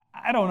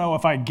I don't know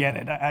if I get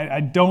it.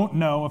 I don't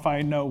know if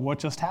I know what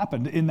just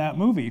happened in that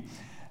movie.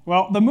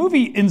 Well, the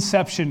movie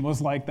Inception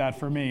was like that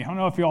for me. I don't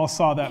know if you all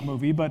saw that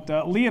movie, but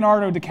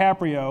Leonardo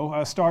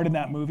DiCaprio starred in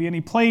that movie, and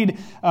he played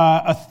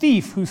a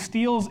thief who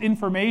steals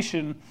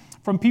information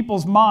from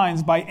people's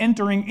minds by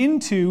entering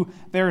into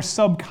their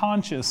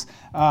subconscious.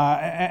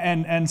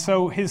 And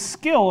so his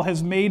skill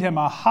has made him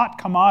a hot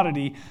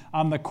commodity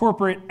on the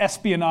corporate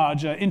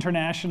espionage,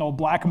 international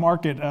black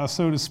market,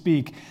 so to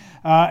speak.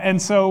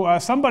 And so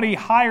somebody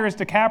hires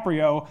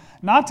DiCaprio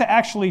not to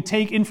actually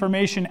take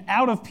information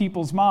out of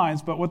people's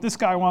minds, but what this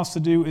guy wants to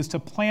do is to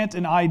plant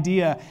an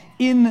idea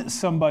in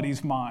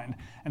somebody's mind.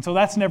 And so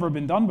that's never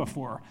been done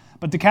before.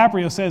 But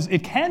DiCaprio says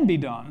it can be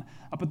done.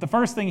 But the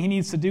first thing he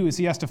needs to do is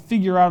he has to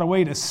figure out a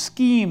way to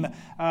scheme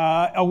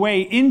a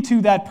way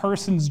into that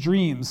person's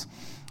dreams.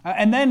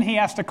 And then he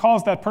has to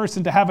cause that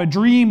person to have a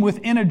dream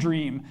within a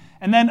dream,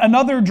 and then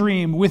another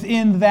dream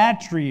within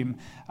that dream.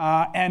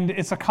 And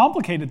it's a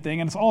complicated thing,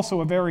 and it's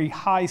also a very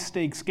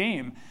high-stakes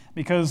game,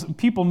 because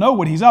people know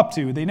what he's up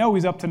to. They know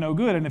he's up to no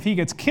good, and if he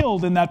gets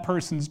killed in that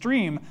person's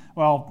dream,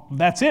 well,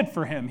 that's it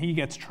for him. He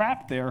gets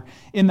trapped there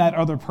in that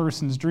other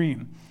person's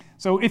dream.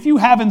 So if you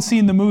haven't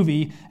seen the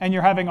movie and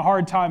you're having a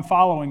hard time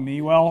following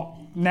me, well,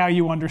 now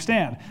you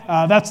understand.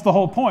 That's the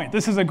whole point.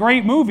 This is a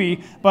great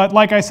movie, but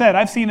like I said,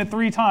 I've seen it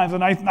 3 times,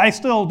 and I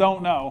still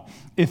don't know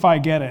if I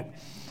get it.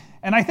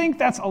 And I think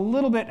that's a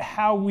little bit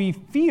how we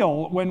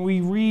feel when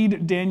we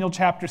read Daniel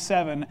chapter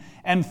 7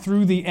 and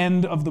through the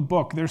end of the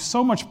book. There's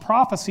so much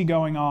prophecy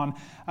going on,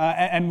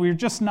 and we're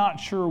just not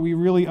sure we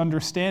really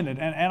understand it.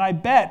 And I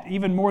bet,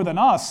 even more than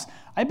us,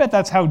 I bet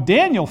that's how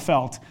Daniel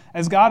felt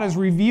as God is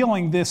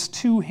revealing this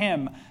to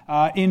him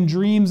in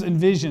dreams and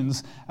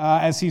visions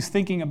as he's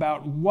thinking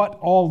about what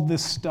all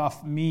this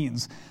stuff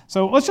means.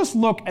 So let's just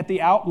look at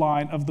the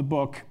outline of the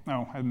book.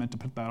 Oh, I meant to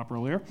put that up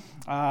earlier.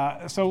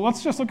 So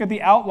let's just look at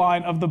the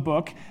outline of the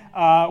book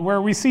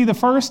where we see the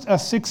first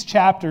 6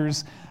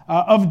 chapters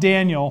of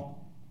Daniel.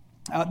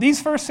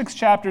 These first 6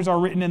 chapters are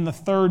written in the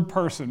third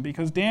person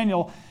because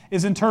Daniel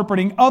is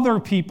interpreting other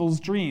people's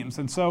dreams.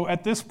 And so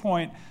at this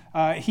point,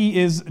 he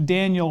is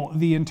Daniel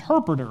the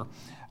interpreter.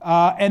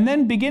 And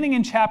then beginning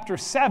in chapter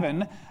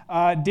 7,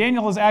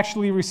 Daniel is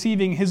actually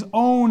receiving his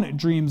own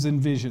dreams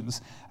and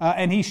visions.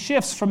 And he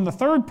shifts from the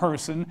third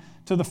person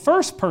to the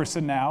first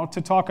person now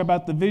to talk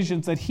about the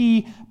visions that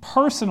he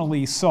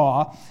personally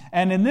saw.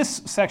 And in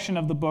this section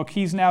of the book,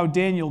 he's now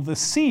Daniel the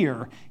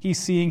seer. He's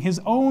seeing his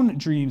own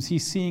dreams.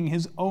 He's seeing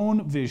his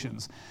own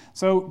visions.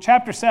 So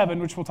chapter 7,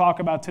 which we'll talk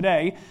about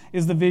today,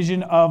 is the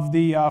vision of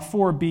the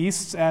 4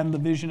 beasts and the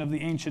vision of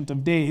the Ancient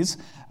of Days,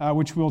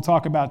 which we'll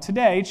talk about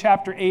today.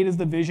 Chapter 8 is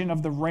the vision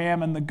of the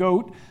ram and the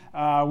goat,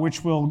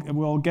 which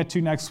we'll get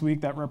to next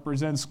week. That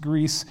represents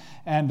Greece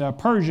and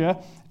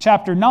Persia.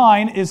 Chapter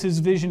 9 is his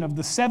vision of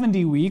the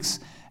 70 weeks.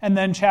 And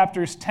then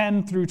chapters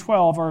 10 through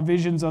 12 are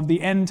visions of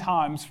the end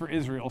times for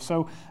Israel.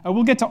 So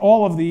we'll get to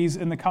all of these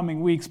in the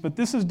coming weeks, but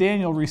this is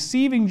Daniel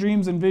receiving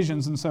dreams and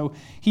visions, and so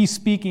he's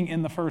speaking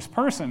in the first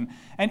person.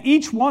 And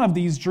each one of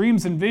these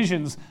dreams and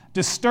visions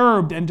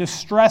disturbed and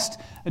distressed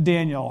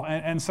Daniel.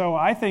 And so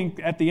I think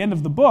at the end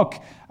of the book,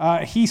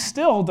 he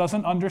still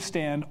doesn't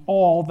understand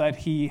all that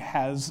he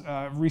has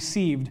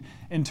received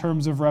in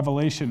terms of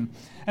revelation.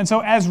 And so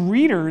as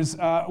readers,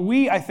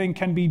 we, I think,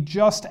 can be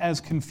just as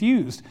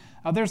confused.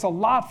 There's a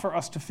lot for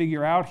us to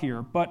figure out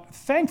here, but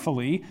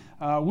thankfully,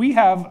 we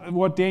have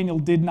what Daniel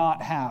did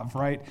not have,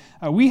 right?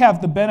 We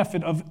have the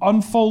benefit of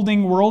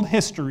unfolding world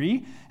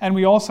history, and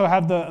we also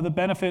have the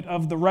benefit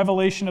of the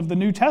revelation of the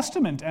New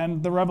Testament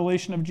and the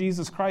revelation of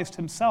Jesus Christ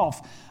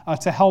himself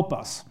to help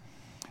us.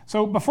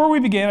 So before we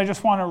begin, I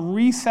just want to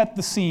reset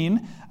the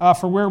scene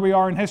for where we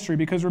are in history,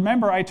 because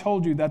remember I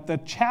told you that the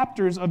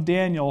chapters of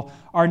Daniel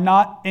are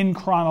not in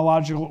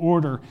chronological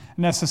order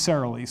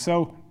necessarily.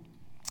 So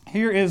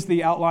here is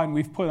the outline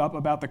we've put up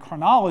about the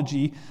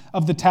chronology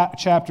of the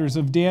chapters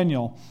of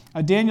Daniel.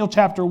 Daniel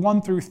chapter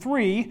 1 through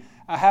 3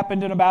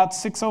 happened in about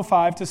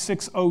 605 to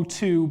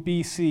 602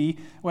 BC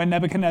when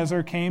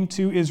Nebuchadnezzar came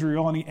to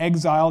Israel and he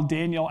exiled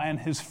Daniel and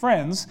his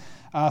friends.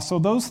 So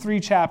those 3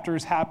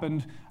 chapters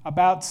happened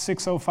about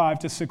 605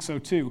 to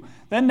 602.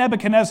 Then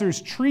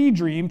Nebuchadnezzar's tree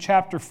dream,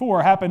 chapter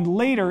 4, happened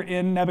later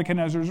in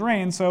Nebuchadnezzar's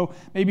reign, so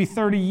maybe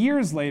 30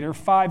 years later,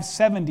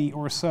 570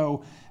 or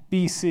so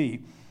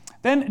BC.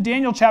 Then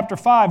Daniel chapter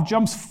 5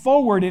 jumps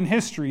forward in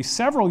history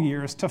several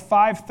years to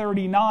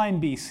 539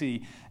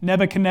 BC.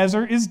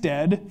 Nebuchadnezzar is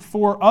dead,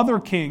 4 other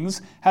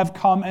kings have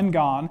come and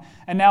gone,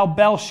 and now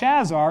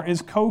Belshazzar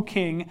is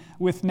co-king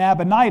with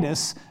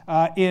Nabonidus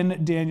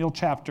in Daniel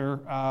chapter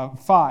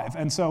 5.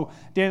 And so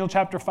Daniel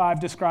chapter 5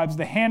 describes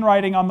the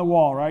handwriting on the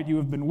wall, right? You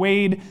have been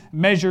weighed,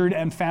 measured,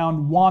 and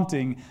found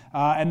wanting.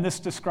 And this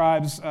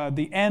describes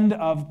the end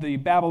of the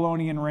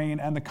Babylonian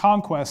reign and the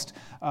conquest,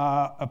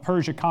 a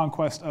Persia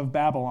conquest of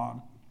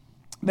Babylon.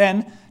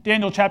 Then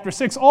Daniel chapter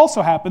 6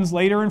 also happens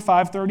later in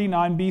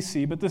 539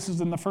 BC, but this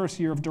is in the first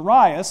year of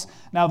Darius.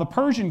 Now the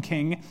Persian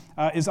king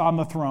is on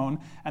the throne,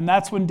 and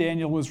that's when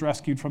Daniel was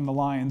rescued from the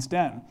lion's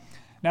den.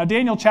 Now,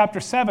 Daniel chapter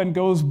 7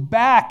 goes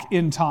back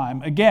in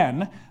time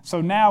again.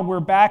 So now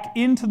we're back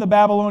into the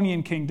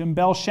Babylonian kingdom.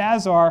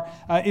 Belshazzar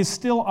is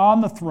still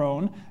on the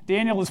throne.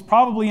 Daniel is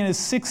probably in his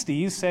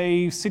 60s,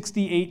 say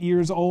 68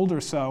 years old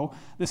or so.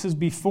 This is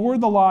before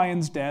the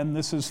lion's den.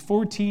 This is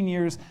 14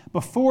 years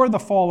before the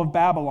fall of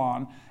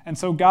Babylon. And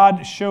so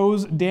God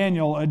shows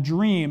Daniel a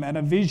dream and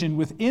a vision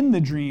within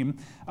the dream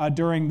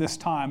during this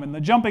time. And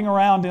the jumping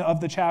around of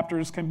the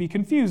chapters can be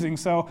confusing,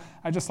 so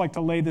I just like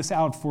to lay this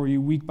out for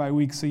you week by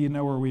week so you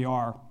know where we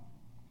are.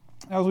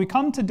 Now, as we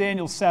come to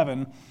Daniel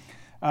 7,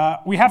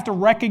 we have to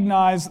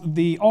recognize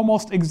the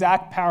almost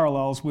exact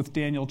parallels with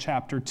Daniel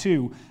chapter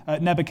 2,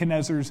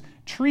 Nebuchadnezzar's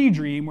tree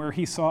dream, where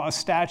he saw a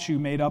statue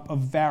made up of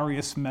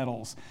various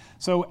metals.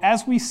 So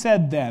as we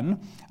said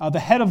then, the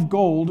head of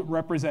gold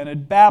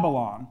represented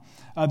Babylon.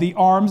 The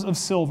arms of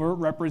silver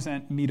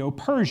represent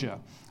Medo-Persia.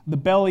 The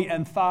belly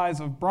and thighs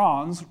of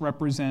bronze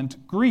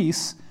represent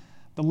Greece.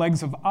 The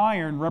legs of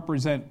iron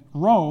represent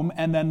Rome,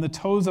 and then the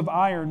toes of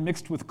iron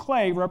mixed with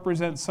clay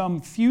represent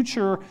some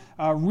future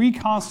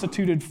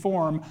reconstituted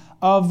form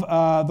of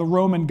the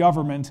Roman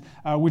government,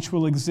 which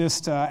will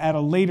exist at a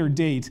later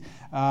date.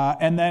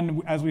 And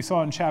then, as we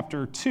saw in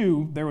chapter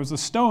 2, there was a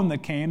stone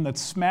that came that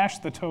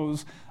smashed the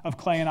toes of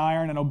clay and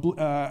iron and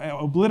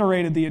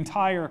obliterated the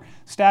entire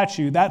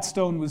statue. That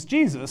stone was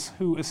Jesus,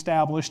 who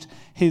established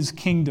his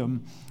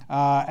kingdom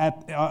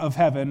of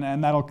heaven,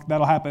 and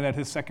that'll happen at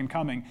his second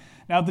coming.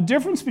 Now, the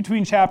difference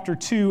between chapter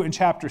 2 and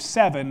chapter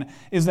 7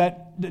 is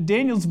that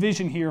Daniel's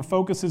vision here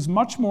focuses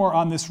much more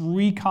on this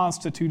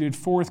reconstituted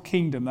fourth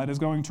kingdom that is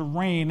going to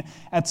reign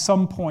at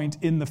some point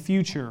in the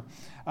future.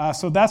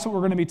 So that's what we're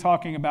going to be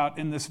talking about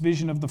in this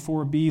vision of the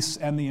four beasts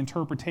and the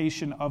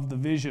interpretation of the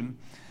vision.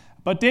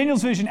 But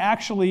Daniel's vision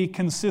actually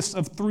consists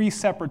of three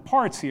separate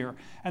parts here,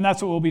 and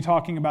that's what we'll be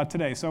talking about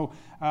today. So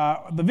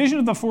the vision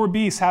of the four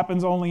beasts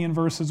happens only in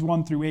verses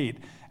 1 through 8.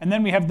 And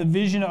then we have the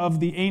vision of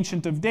the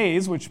Ancient of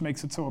Days, which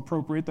makes it so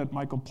appropriate that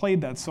Michael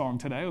played that song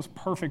today. It was a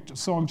perfect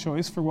song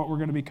choice for what we're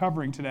going to be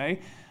covering today.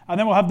 And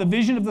then we'll have the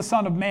vision of the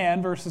Son of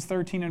Man, verses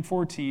 13 and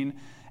 14,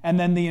 and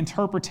then the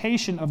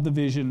interpretation of the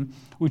vision,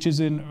 which is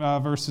in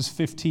verses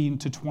 15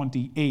 to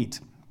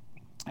 28.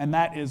 And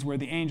that is where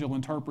the angel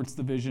interprets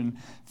the vision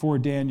for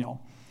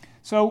Daniel.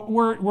 So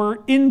we're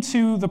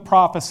into the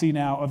prophecy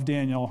now of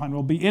Daniel, and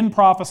we'll be in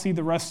prophecy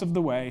the rest of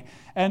the way.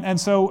 And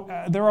so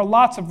there are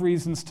lots of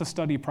reasons to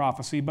study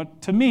prophecy,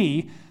 but to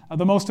me,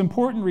 the most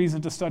important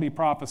reason to study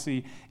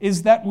prophecy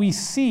is that we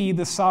see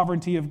the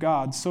sovereignty of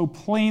God so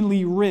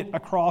plainly writ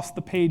across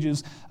the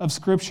pages of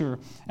Scripture.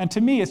 And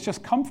to me, it's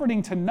just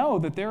comforting to know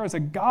that there is a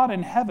God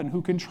in heaven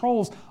who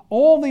controls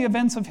all the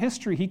events of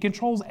history. He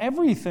controls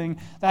everything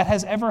that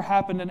has ever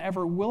happened and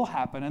ever will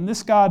happen. And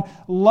this God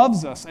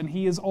loves us, and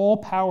he is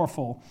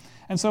all-powerful.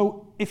 And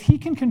so if he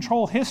can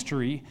control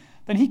history,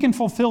 then he can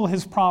fulfill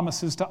his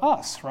promises to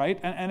us, right?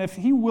 And if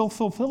he will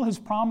fulfill his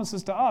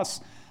promises to us,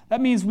 that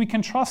means we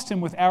can trust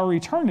him with our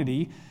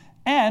eternity,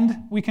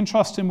 and we can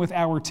trust him with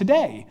our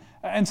today.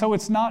 And so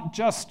it's not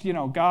just,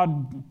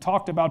 God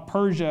talked about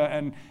Persia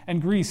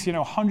and Greece,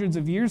 hundreds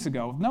of years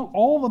ago. No,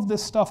 all of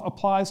this stuff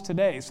applies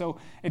today.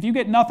 So if you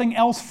get nothing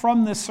else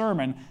from this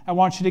sermon, I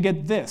want you to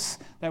get this,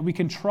 that we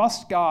can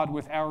trust God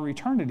with our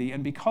eternity,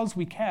 and because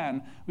we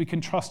can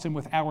trust him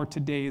with our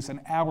todays and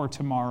our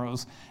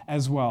tomorrows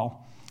as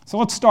well. So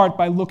let's start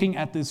by looking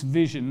at this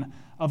vision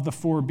of the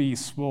four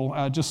beasts.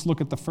 We'll just look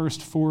at the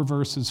first 4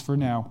 verses for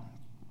now.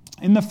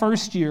 In the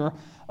first year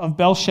of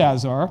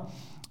Belshazzar,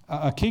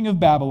 a king of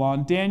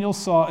Babylon, Daniel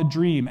saw a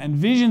dream and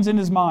visions in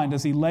his mind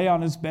as he lay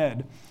on his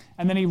bed.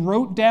 And then he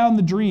wrote down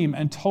the dream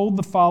and told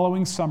the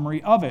following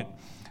summary of it.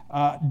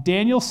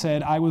 Daniel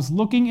said, I was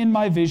looking in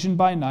my vision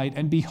by night,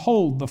 and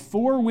behold, the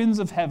 4 winds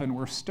of heaven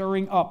were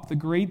stirring up the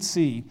great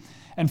sea,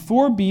 and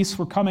 4 beasts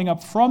were coming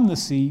up from the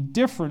sea,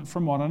 different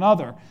from one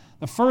another.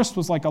 The first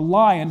was like a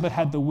lion, but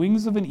had the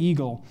wings of an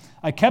eagle.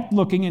 I kept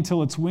looking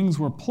until its wings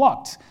were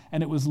plucked,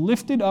 and it was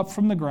lifted up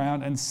from the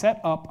ground and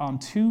set up on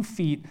 2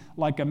 feet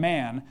like a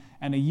man,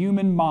 and a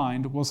human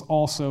mind was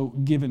also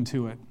given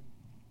to it.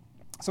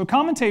 So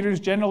commentators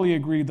generally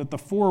agree that the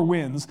 4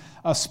 winds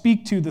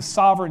speak to the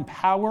sovereign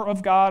power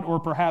of God, or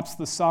perhaps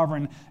the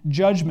sovereign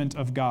judgment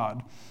of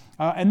God.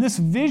 And this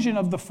vision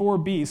of the 4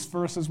 beasts,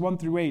 verses 1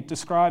 through 8,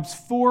 describes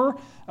 4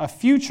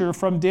 future,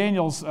 from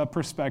Daniel's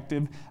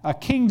perspective,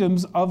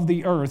 kingdoms of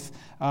the earth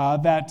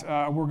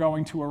that were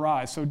going to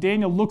arise. So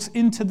Daniel looks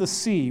into the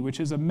sea, which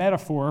is a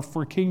metaphor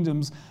for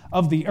kingdoms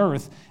of the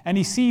earth, and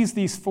he sees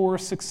these 4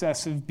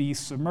 successive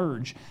beasts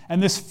emerge.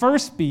 And this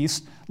first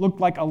beast looked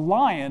like a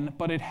lion,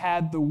 but it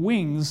had the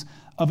wings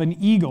of an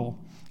eagle.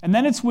 And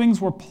then its wings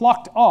were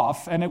plucked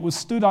off, and it was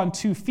stood on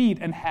 2 feet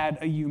and had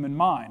a human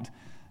mind.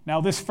 Now,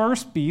 this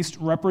first beast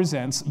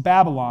represents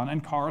Babylon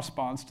and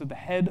corresponds to the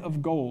head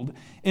of gold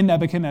in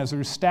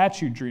Nebuchadnezzar's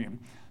statue dream.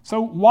 So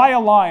why a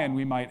lion,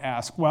 we might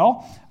ask?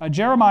 Well,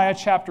 Jeremiah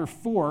chapter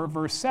 4,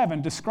 verse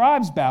 7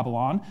 describes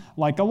Babylon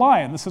like a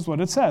lion. This is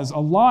what it says. A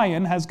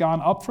lion has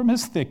gone up from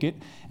his thicket,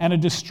 and a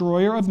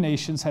destroyer of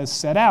nations has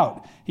set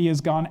out. He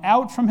has gone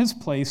out from his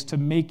place to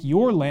make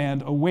your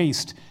land a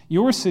waste.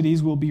 Your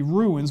cities will be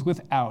ruins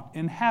without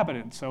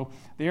inhabitants. So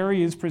there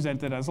he is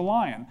presented as a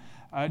lion.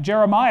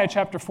 Jeremiah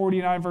chapter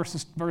 49,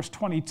 verse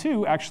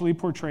 22 actually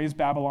portrays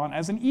Babylon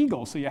as an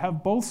eagle. So you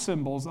have both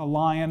symbols, a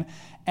lion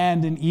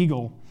and an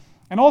eagle.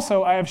 And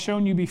also, I have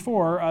shown you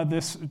before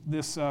this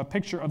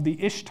picture of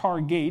the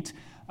Ishtar Gate.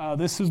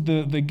 This is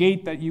the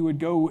gate that you would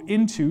go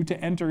into to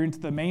enter into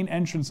the main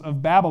entrance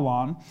of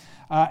Babylon.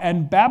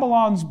 And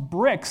Babylon's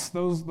bricks,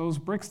 those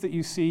bricks that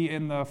you see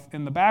in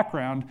the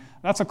background,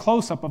 that's a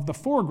close-up of the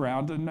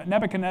foreground. And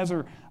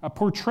Nebuchadnezzar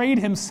portrayed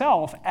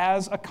himself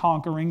as a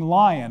conquering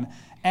lion,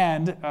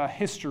 and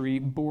history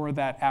bore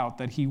that out,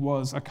 that he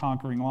was a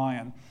conquering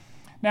lion.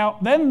 Now,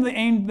 then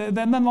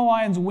the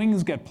lion's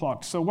wings get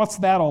plucked. So what's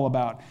that all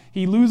about?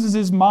 He loses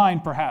his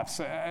mind, perhaps,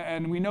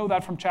 and we know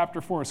that from chapter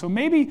 4. So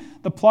maybe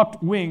the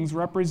plucked wings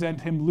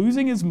represent him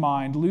losing his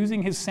mind,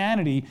 losing his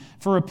sanity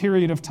for a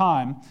period of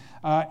time,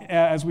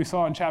 as we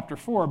saw in chapter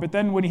 4. But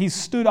then when he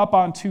stood up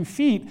on 2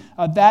 feet,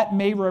 that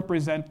may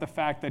represent the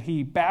fact that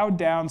he bowed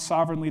down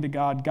sovereignly to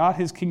God, got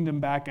his kingdom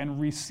back, and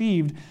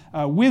received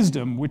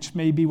wisdom, which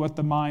may be what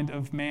the mind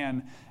of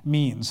man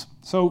means.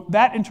 So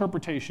that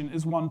interpretation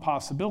is one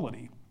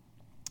possibility.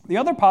 The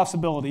other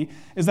possibility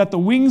is that the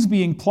wings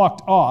being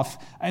plucked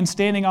off and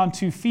standing on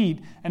 2 feet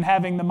and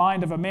having the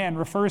mind of a man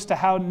refers to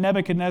how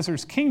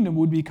Nebuchadnezzar's kingdom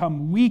would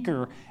become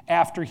weaker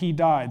after he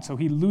died. So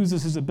he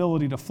loses his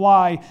ability to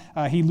fly,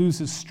 he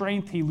loses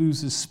strength, he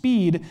loses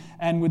speed,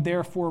 and would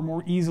therefore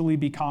more easily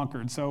be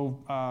conquered. So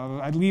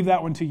I'd leave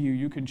that one to you.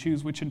 You can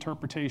choose which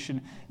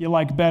interpretation you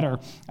like better.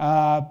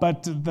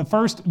 But the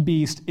first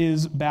beast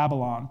is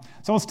Babylon.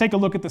 So let's take a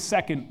look at the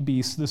second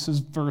beast. This is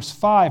verse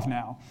 5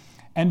 now.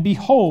 And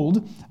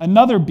behold,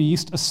 another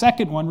beast, a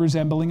second one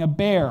resembling a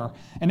bear.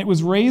 And it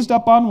was raised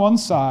up on one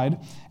side,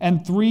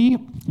 and 3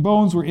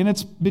 bones were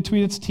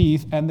between its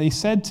teeth. And they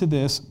said to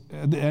this,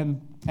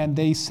 and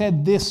they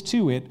said this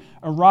to it,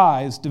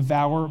 arise,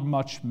 devour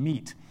much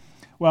meat.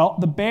 Well,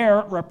 the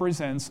bear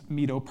represents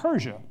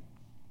Medo-Persia.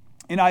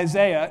 In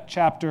Isaiah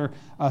chapter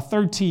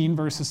 13,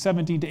 verses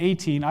 17 to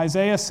 18,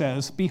 Isaiah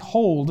says,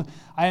 behold,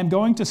 I am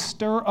going to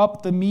stir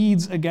up the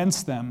Medes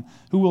against them,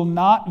 who will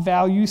not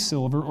value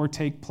silver or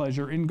take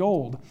pleasure in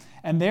gold.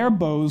 And their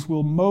bows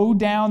will mow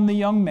down the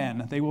young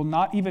men. They will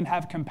not even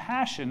have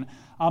compassion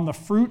on the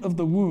fruit of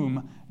the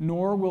womb,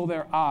 nor will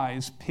their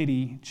eyes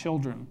pity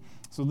children.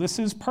 So this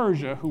is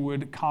Persia who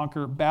would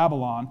conquer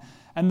Babylon.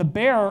 And the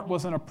bear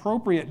was an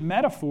appropriate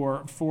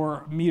metaphor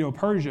for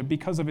Medo-Persia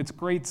because of its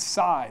great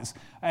size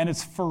and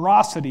its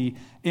ferocity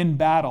in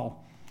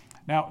battle.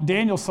 Now,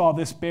 Daniel saw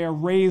this bear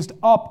raised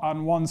up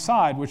on one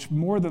side, which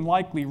more than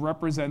likely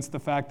represents the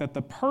fact that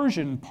the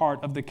Persian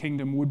part of the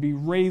kingdom would be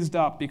raised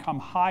up, become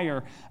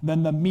higher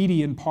than the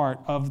Median part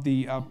of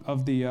the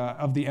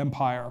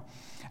empire.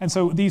 And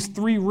so these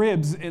 3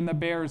 ribs in the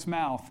bear's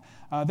mouth,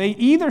 they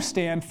either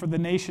stand for the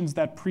nations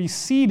that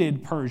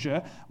preceded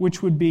Persia,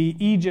 which would be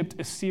Egypt,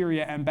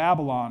 Assyria, and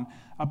Babylon.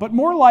 But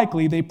more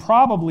likely, they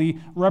probably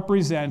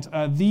represent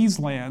these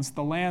lands,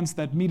 the lands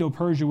that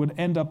Medo-Persia would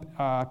end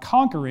up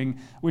conquering,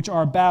 which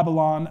are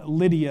Babylon,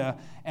 Lydia,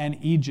 and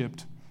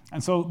Egypt.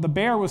 And so the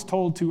bear was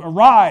told to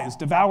arise,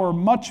 devour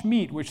much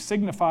meat, which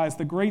signifies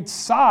the great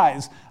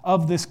size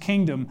of this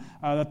kingdom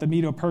that the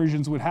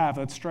Medo-Persians would have,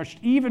 that stretched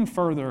even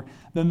further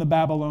than the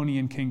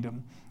Babylonian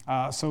kingdom.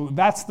 So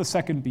that's the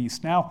second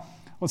beast. Now,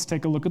 let's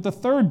take a look at the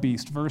third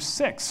beast, verse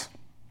 6.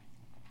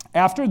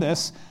 After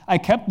this, I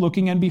kept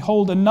looking, and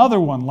behold, another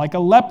one, like a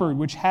leopard,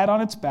 which had on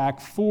its back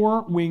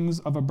 4 wings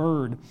of a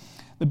bird.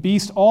 The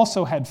beast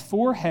also had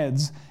 4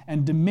 heads,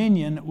 and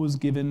dominion was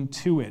given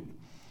to it.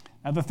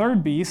 Now, the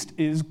third beast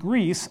is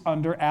Greece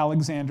under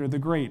Alexander the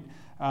Great.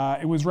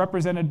 It was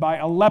represented by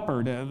a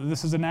leopard.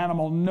 This is an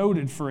animal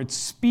noted for its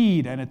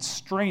speed and its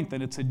strength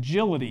and its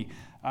agility.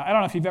 I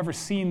don't know if you've ever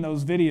seen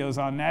those videos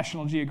on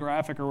National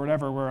Geographic or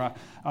whatever where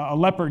a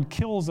leopard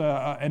kills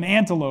an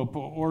antelope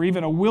or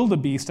even a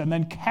wildebeest and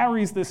then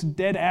carries this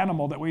dead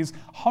animal that weighs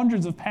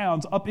hundreds of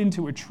pounds up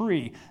into a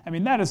tree. I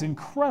mean, that is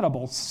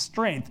incredible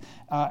strength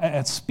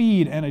at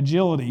speed and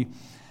agility.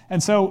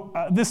 And so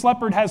this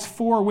leopard has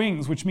 4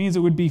 wings, which means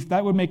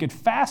that would make it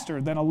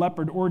faster than a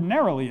leopard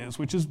ordinarily is,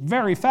 which is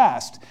very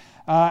fast.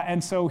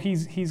 And so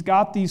he's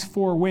got these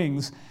 4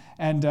 wings.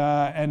 And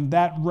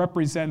that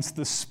represents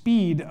the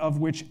speed of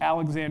which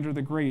Alexander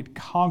the Great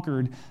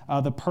conquered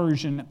the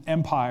Persian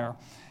Empire.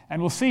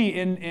 And we'll see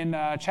in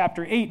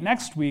chapter 8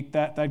 next week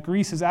that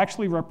Greece is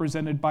actually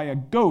represented by a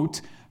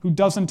goat who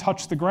doesn't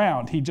touch the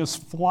ground. He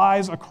just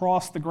flies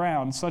across the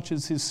ground, such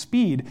is his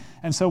speed.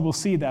 And so we'll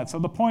see that. So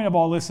the point of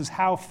all this is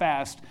how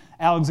fast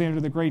Alexander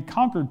the Great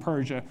conquered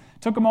Persia. It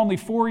took him only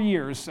 4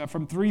 years,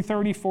 from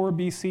 334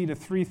 BC to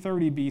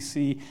 330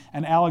 BC,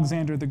 and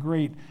Alexander the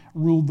Great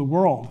ruled the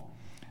world.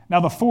 Now,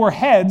 the 4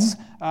 heads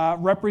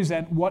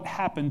represent what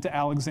happened to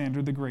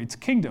Alexander the Great's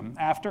kingdom.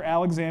 After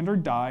Alexander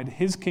died,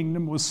 his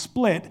kingdom was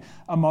split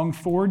among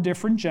 4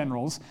 different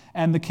generals,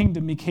 and the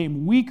kingdom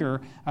became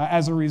weaker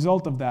as a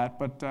result of that.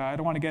 But I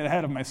don't want to get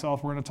ahead of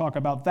myself. We're going to talk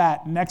about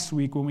that next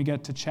week when we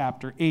get to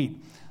chapter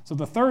 8. So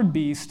the third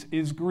beast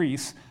is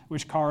Greece,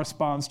 which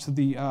corresponds to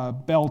the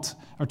belt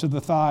or to the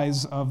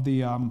thighs of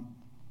the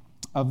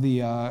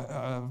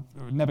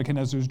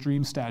Nebuchadnezzar's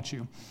dream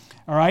statue.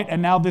 All right,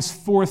 and now this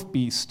fourth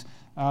beast.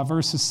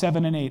 Verses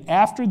 7 and 8.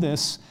 After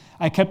this,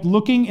 I kept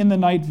looking in the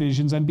night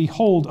visions, and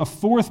behold, a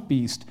fourth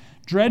beast,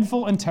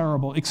 dreadful and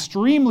terrible,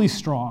 extremely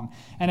strong,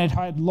 and it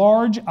had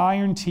large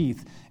iron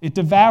teeth. It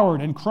devoured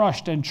and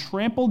crushed and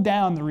trampled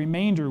down the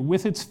remainder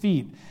with its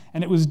feet,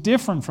 and it was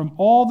different from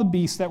all the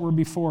beasts that were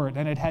before it,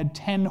 and it had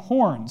 10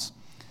 horns.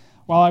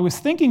 While I was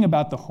thinking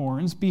about the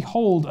horns,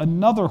 behold,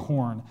 another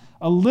horn,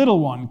 a little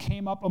one,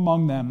 came up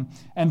among them,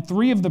 and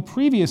 3 of the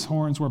previous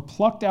horns were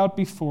plucked out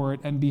before it,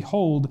 and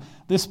behold,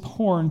 this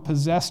horn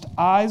possessed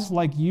eyes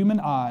like human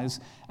eyes,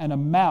 and a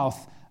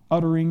mouth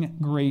uttering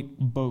great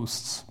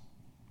boasts.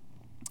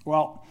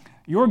 Well,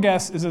 your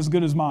guess is as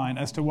good as mine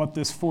as to what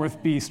this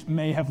fourth beast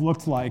may have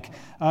looked like.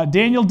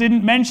 Daniel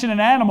didn't mention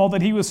an animal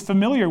that he was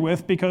familiar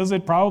with because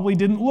it probably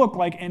didn't look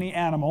like any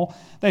animal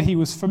that he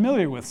was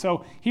familiar with.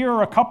 So here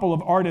are a couple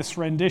of artists'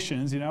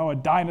 renditions, a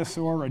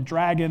dinosaur, a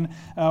dragon,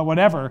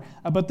 whatever.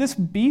 But this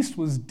beast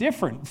was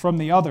different from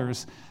the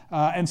others.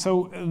 And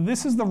so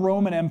this is the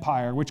Roman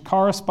Empire, which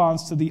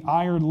corresponds to the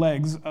iron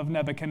legs of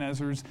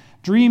Nebuchadnezzar's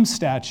dream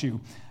statue,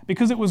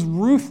 because it was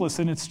ruthless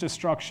in its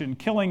destruction,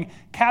 killing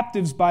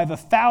captives by the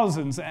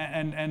thousands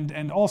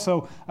and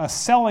also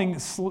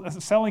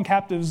selling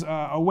captives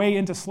away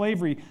into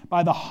slavery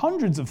by the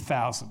hundreds of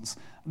thousands.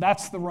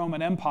 That's the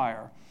Roman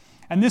Empire.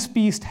 And this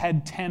beast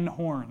had 10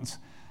 horns.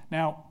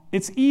 Now,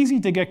 it's easy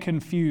to get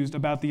confused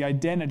about the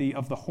identity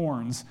of the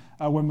horns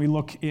when we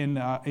look in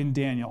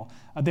Daniel.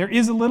 There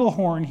is a little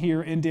horn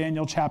here in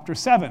Daniel chapter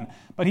 7,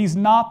 but he's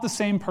not the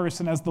same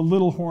person as the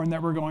little horn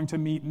that we're going to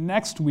meet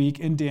next week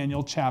in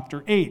Daniel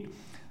chapter 8.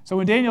 So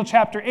in Daniel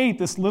chapter 8,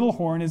 this little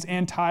horn is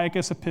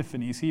Antiochus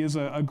Epiphanes. He is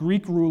a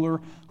Greek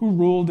ruler who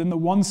ruled in the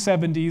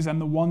 170s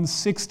and the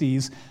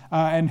 160s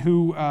and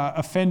who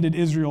offended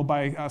Israel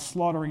by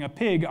slaughtering a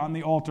pig on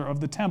the altar of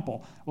the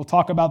temple. We'll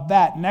talk about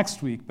that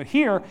next week. But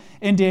here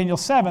in Daniel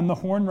 7, the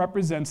horn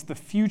represents the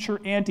future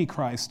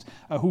Antichrist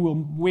who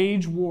will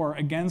wage war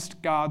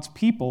against God's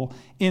people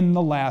in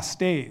the last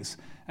days.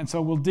 And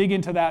so we'll dig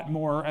into that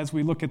more as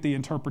we look at the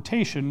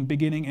interpretation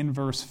beginning in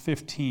verse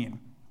 15.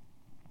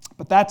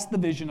 But that's the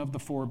vision of the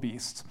 4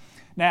 beasts.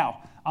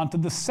 Now, onto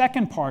the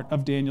second part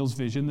of Daniel's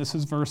vision. This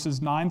is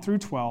verses 9 through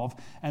 12,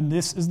 and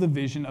this is the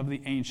vision of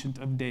the Ancient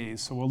of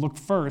Days. So we'll look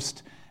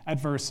first at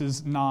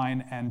verses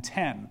 9 and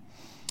 10.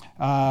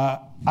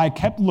 I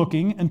kept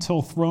looking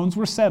until thrones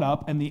were set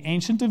up, and the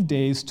Ancient of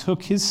Days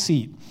took his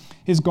seat.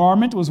 His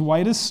garment was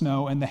white as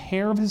snow, and the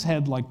hair of his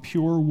head like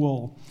pure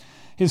wool.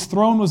 His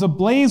throne was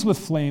ablaze with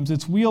flames.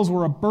 Its wheels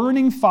were a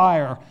burning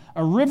fire.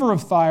 A river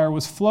of fire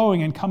was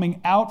flowing and coming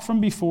out from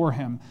before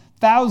him.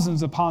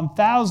 Thousands upon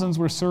thousands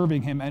were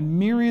serving him, and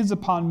myriads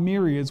upon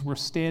myriads were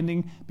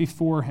standing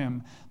before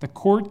him. The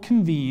court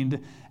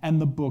convened,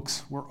 and the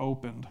books were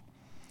opened.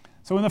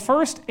 So in the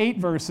first 8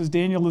 verses,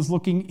 Daniel is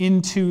looking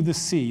into the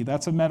sea.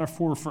 That's a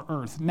metaphor for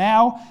earth.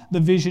 Now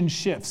the vision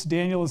shifts.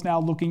 Daniel is now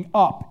looking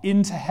up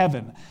into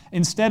heaven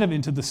instead of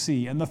into the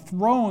sea. And the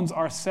thrones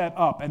are set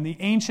up, and the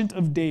Ancient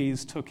of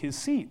Days took his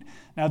seat.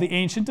 Now the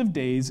Ancient of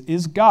Days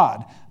is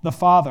God, the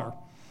Father.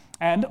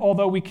 And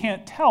although we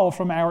can't tell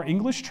from our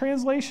English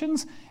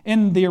translations,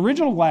 in the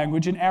original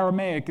language, in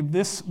Aramaic,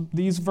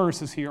 these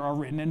verses here are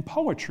written in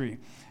poetry.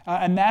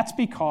 And that's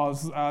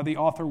because the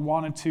author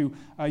wanted to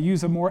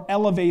use a more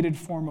elevated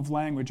form of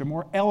language, a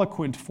more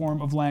eloquent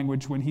form of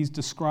language when he's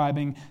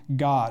describing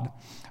God.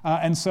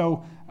 And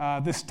so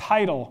this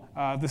title,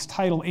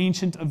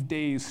 Ancient of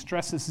Days,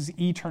 stresses his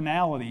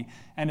eternality,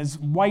 and his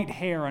white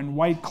hair and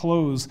white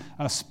clothes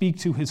speak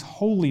to his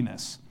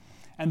holiness.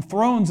 And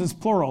thrones is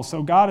plural,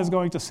 so God is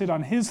going to sit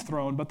on his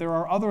throne, but there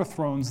are other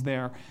thrones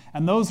there,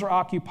 and those are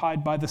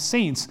occupied by the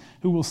saints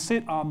who will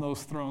sit on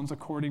those thrones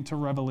according to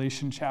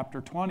Revelation chapter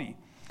 20.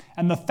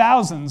 And the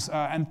thousands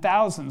and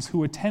thousands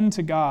who attend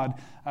to God,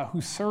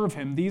 who serve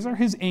him, these are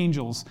his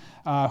angels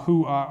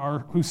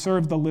who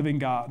serve the living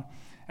God.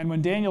 And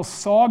when Daniel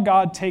saw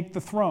God take the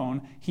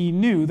throne, he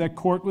knew that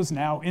court was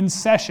now in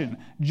session.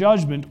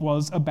 Judgment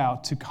was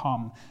about to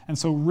come. And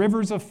so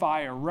rivers of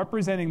fire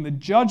representing the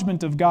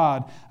judgment of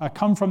God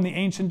come from the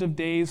Ancient of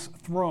Days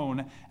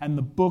throne, and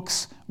the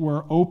books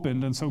were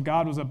opened. And so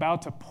God was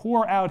about to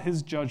pour out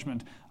his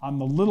judgment on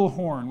the little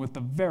horn with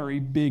the very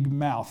big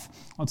mouth.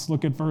 Let's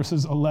look at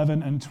verses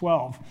 11 and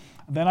 12.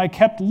 Then I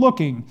kept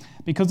looking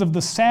because of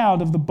the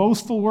sound of the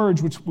boastful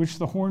words which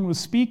the horn was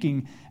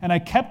speaking, and I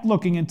kept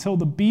looking until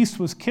the beast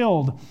was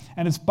killed,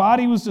 and its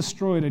body was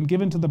destroyed and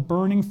given to the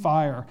burning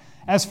fire.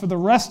 As for the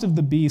rest of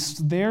the beasts,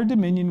 their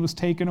dominion was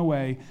taken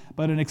away,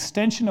 but an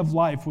extension of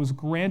life was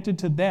granted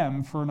to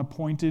them for an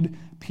appointed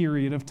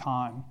period of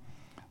time.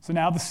 So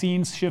now the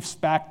scene shifts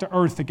back to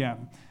earth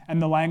again,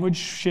 and the language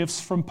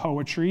shifts from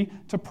poetry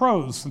to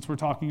prose, since we're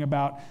talking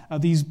about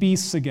these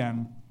beasts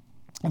again.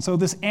 And so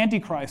this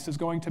Antichrist is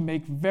going to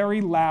make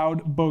very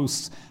loud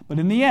boasts. But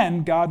in the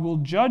end, God will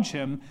judge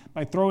him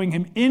by throwing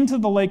him into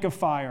the lake of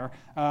fire,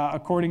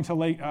 according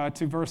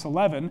to verse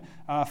 11,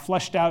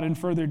 fleshed out in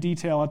further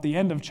detail at the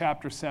end of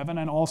chapter 7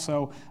 and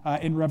also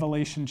in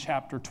Revelation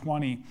chapter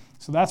 20.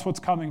 So that's what's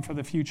coming for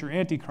the future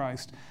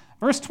Antichrist.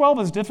 Verse 12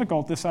 is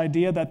difficult, this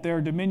idea that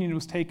their dominion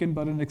was taken,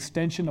 but an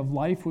extension of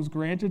life was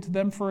granted to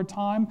them for a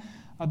time.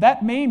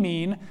 That may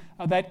mean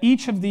that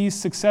each of these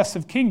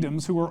successive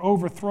kingdoms who were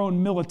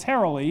overthrown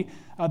militarily,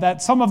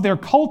 that some of their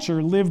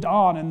culture lived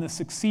on in the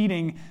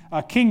succeeding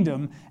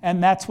kingdom,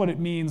 and that's what it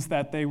means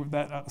that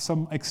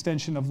some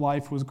extension of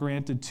life was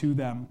granted to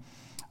them.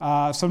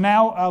 So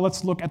now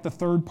let's look at the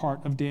third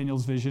part of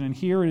Daniel's vision, and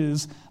here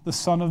is the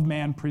Son of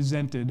Man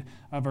presented,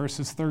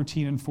 verses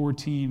 13 and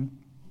 14.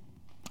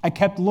 I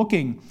kept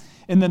looking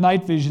in the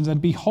night visions, and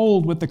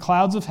behold, with the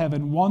clouds of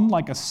heaven, one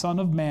like a son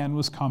of man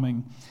was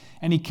coming.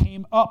 And he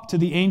came up to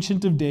the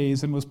Ancient of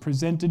Days and was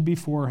presented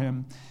before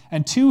him.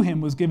 And to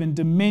him was given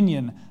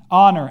dominion,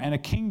 honor, and a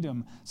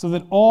kingdom, so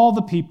that all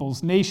the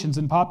peoples, nations,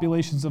 and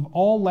populations of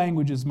all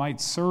languages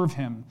might serve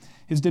him.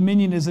 His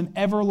dominion is an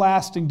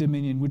everlasting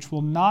dominion which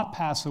will not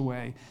pass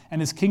away,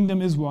 and his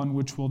kingdom is one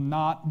which will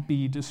not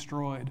be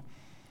destroyed.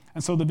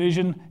 And so the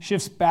vision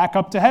shifts back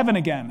up to heaven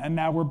again, and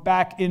now we're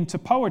back into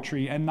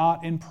poetry and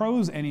not in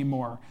prose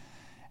anymore.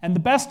 And the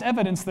best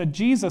evidence that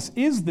Jesus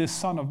is this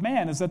Son of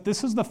Man is that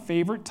this is the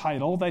favorite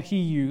title that he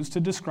used to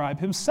describe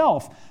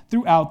himself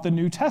throughout the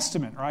New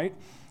Testament, right?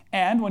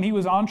 And when he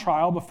was on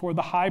trial before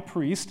the high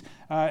priest,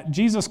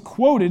 Jesus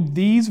quoted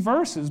these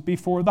verses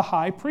before the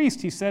high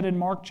priest. He said in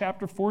Mark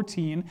chapter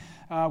 14,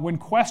 when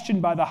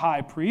questioned by the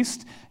high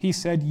priest, he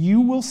said,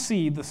 "You will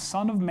see the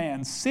Son of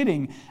Man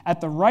sitting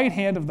at the right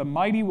hand of the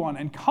Mighty One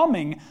and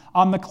coming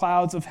on the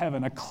clouds of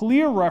heaven." A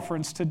clear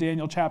reference to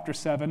Daniel chapter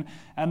 7.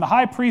 And the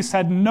high priest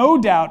had no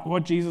doubt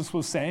what Jesus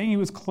was saying. He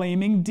was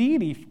claiming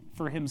deity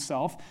for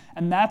himself,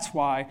 and that's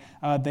why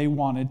they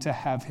wanted to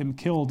have him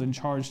killed and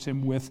charged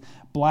him with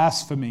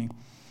blasphemy.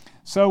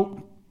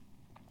 So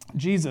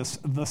Jesus,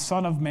 the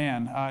Son of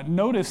Man,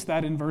 notice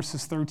that in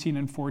verses 13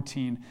 and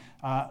 14,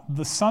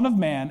 the Son of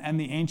Man and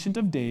the Ancient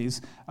of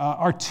Days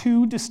are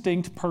two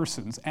distinct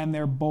persons, and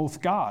they're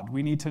both God.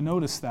 We need to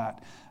notice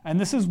that. And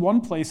this is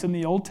one place in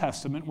the Old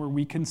Testament where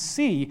we can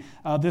see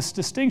this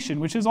distinction,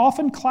 which is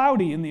often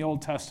cloudy in the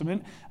Old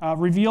Testament,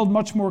 revealed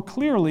much more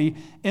clearly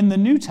in the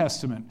New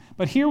Testament.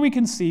 But here we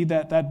can see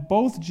that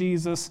both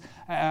Jesus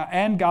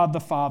and God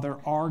the Father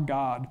are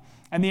God.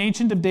 And the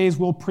Ancient of Days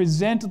will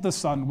present the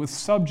Son with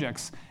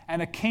subjects and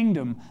a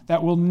kingdom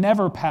that will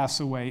never pass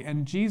away,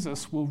 and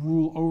Jesus will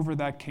rule over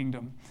that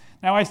kingdom.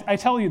 Now, I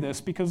tell you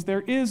this because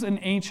there is an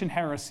ancient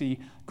heresy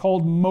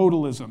called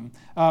modalism,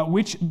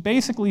 which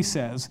basically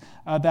says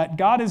that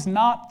God is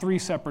not three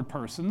separate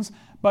persons,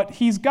 but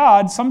he's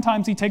God.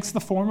 Sometimes he takes the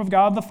form of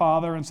God the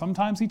Father, and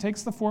sometimes he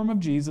takes the form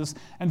of Jesus,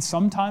 and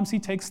sometimes he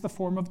takes the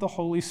form of the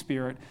Holy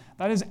Spirit.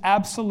 That is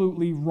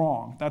absolutely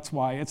wrong. That's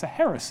why it's a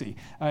heresy.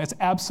 It's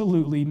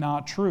absolutely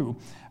not true.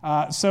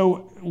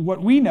 So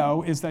what we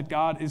know is that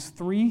God is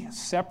three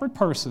separate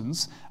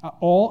persons,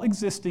 all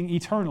existing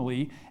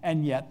eternally,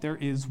 and yet there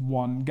is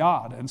one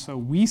God. And so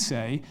we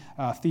say,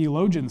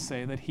 theologians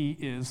say, that he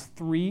is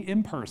three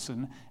in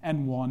person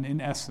and one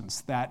in essence.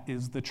 That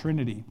is the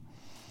Trinity.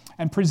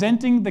 And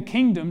presenting the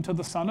kingdom to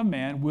the Son of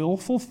Man will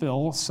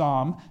fulfill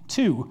Psalm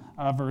 2,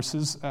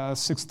 verses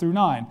 6 through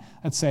 9,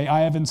 that say,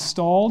 "I have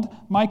installed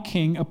my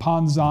king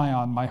upon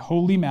Zion, my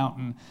holy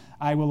mountain.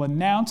 I will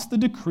announce the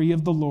decree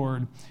of the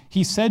Lord.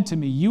 He said to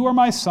me, 'You are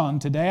my son,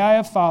 today I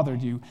have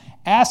fathered you.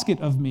 Ask it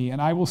of me,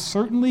 and I will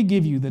certainly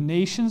give you the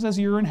nations as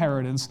your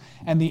inheritance,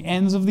 and the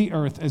ends of the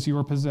earth as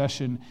your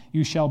possession.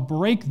 You shall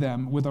break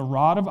them with a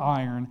rod of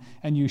iron,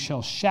 and you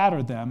shall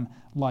shatter them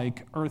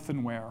like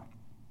earthenware.'"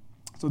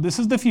 So this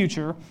is the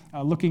future,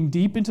 looking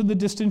deep into the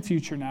distant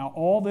future now.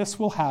 All this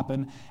will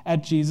happen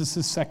at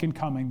Jesus' second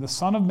coming. The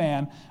Son of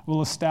Man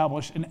will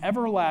establish an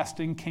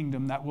everlasting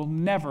kingdom that will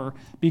never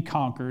be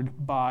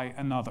conquered by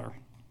another.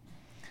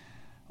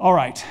 All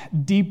right,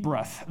 deep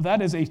breath.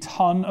 That is a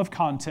ton of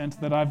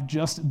content that I've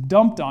just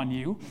dumped on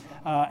you.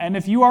 And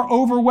if you are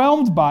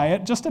overwhelmed by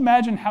it, just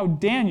imagine how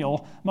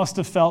Daniel must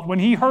have felt when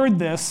he heard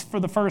this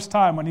for the first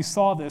time, when he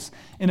saw this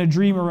in a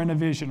dream or in a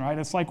vision, right?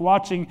 It's like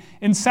watching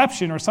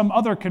Inception or some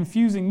other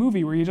confusing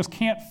movie where you just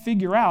can't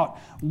figure out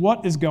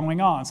what is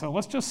going on. So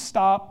let's just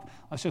stop.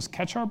 Let's just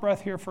catch our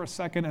breath here for a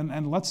second,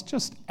 and let's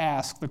just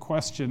ask the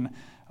question,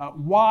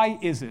 why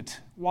is it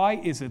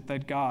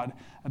that God,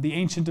 the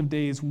Ancient of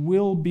Days,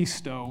 will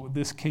bestow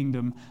this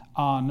kingdom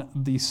on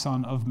the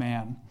Son of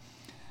Man?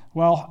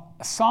 Well,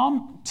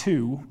 Psalm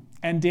 2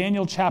 and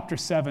Daniel chapter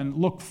 7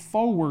 look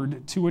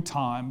forward to a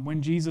time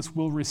when Jesus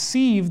will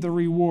receive the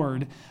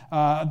reward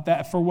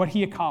for what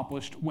he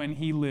accomplished when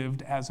he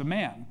lived as a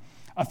man.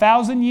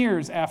 1,000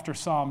 years after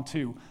Psalm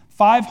 2,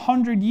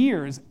 500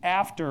 years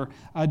after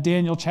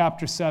Daniel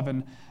chapter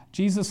 7,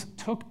 Jesus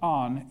took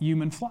on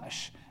human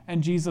flesh,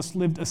 and Jesus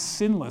lived a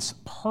sinless,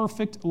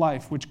 perfect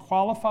life, which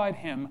qualified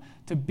him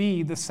to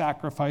be the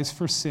sacrifice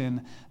for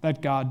sin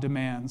that God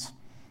demands.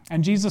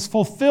 And Jesus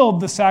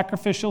fulfilled the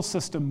sacrificial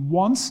system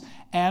once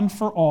and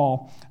for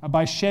all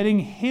by shedding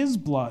his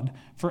blood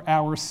for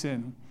our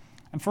sin.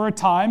 And for a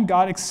time,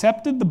 God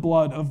accepted the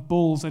blood of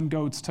bulls and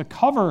goats to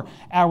cover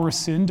our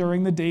sin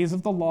during the days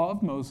of the law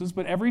of Moses,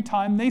 but every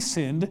time they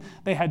sinned,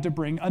 they had to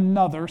bring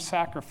another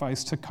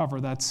sacrifice to cover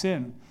that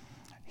sin.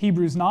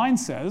 Hebrews 9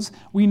 says,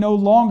 we no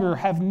longer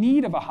have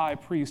need of a high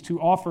priest who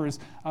offers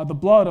the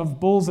blood of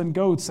bulls and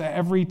goats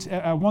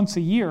once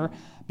a year,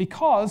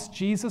 because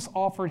Jesus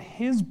offered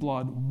his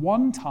blood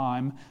one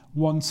time,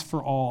 once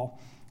for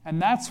all.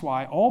 And that's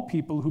why all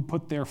people who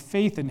put their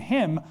faith in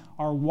him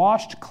are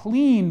washed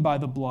clean by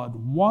the blood,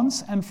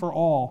 once and for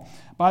all,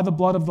 by the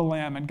blood of the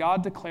Lamb. And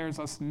God declares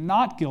us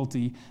not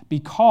guilty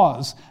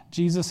because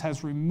Jesus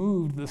has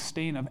removed the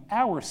stain of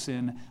our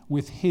sin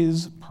with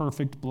his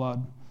perfect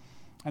blood.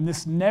 And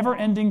this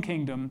never-ending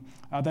kingdom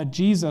that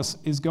Jesus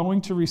is going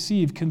to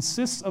receive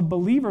consists of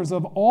believers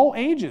of all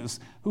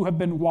ages who have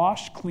been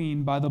washed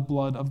clean by the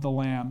blood of the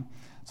Lamb.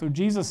 So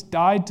Jesus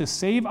died to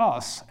save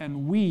us,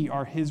 and we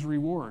are his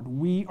reward.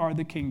 We are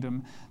the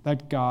kingdom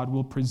that God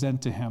will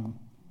present to him.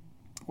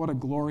 What a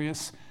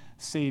glorious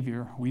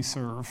Savior we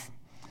serve.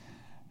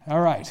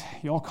 All right,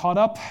 you all caught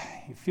up?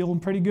 You feeling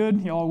pretty good?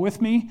 You all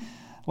with me?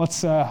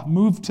 Let's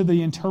move to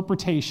the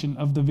interpretation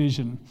of the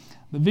vision.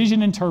 The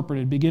vision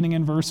interpreted, beginning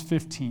in verse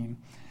 15.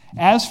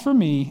 As for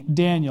me,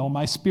 Daniel,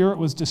 my spirit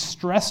was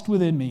distressed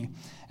within me,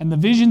 and the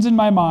visions in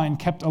my mind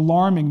kept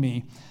alarming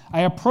me.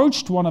 I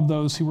approached one of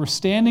those who were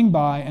standing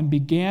by and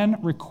began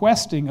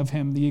requesting of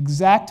him the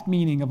exact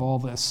meaning of all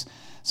this.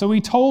 So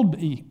he told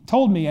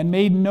me and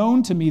made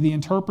known to me the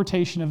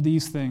interpretation of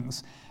these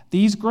things.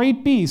 These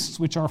great beasts,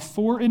 which are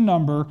 4 in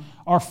number,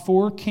 are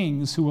 4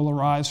 kings who will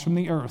arise from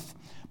the earth.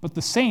 But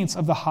the saints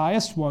of the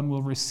highest one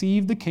will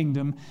receive the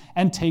kingdom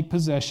and take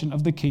possession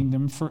of the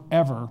kingdom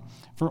forever,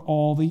 for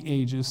all the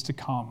ages to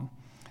come.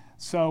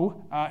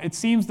 So it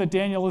seems that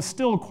Daniel is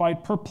still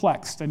quite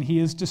perplexed, and he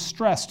is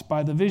distressed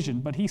by the vision,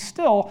 but he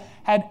still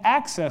had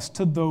access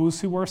to those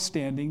who are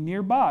standing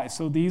nearby.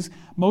 So these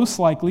most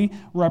likely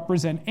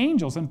represent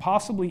angels, and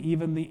possibly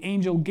even the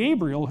angel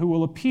Gabriel, who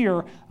will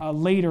appear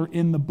later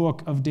in the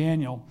book of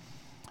Daniel.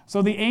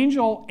 So the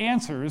angel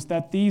answers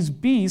that these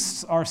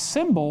beasts are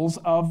symbols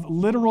of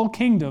literal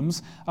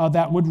kingdoms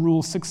that would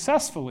rule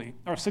successively.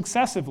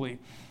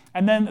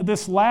 And then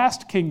this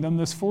last kingdom,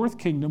 this 4th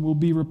kingdom, will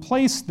be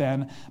replaced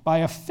then by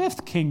a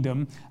 5th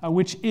kingdom,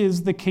 which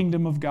is the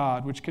kingdom of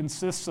God, which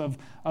consists of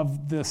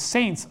the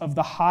saints of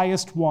the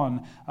highest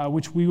one,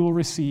 which we will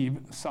receive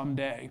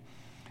someday.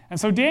 And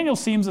so Daniel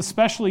seems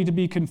especially to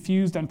be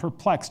confused and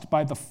perplexed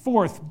by the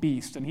 4th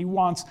beast, and he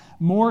wants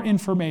more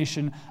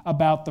information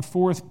about the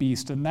 4th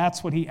beast, and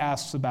that's what he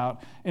asks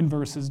about in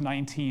verses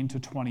 19 to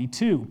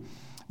 22.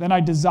 Then I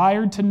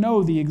desired to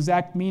know the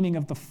exact meaning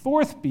of the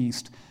 4th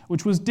beast,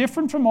 which was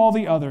different from all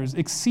the others,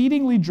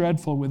 exceedingly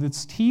dreadful, with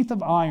its teeth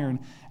of iron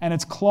and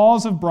its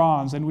claws of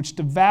bronze, and which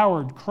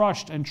devoured,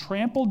 crushed, and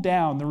trampled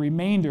down the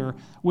remainder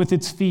with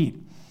its feet.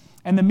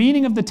 And the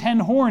meaning of the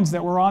 10 horns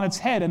that were on its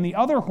head, and the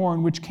other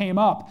horn which came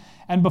up,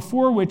 and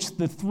before which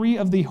the 3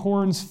 of the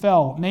horns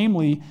fell,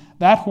 namely,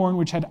 that horn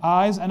which had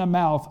eyes and a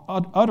mouth,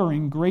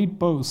 uttering great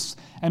boasts,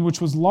 and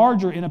which was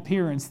larger in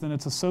appearance than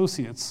its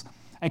associates.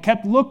 I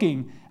kept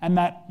looking, and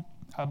that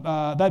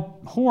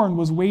horn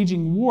was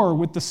waging war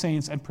with the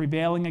saints and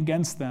prevailing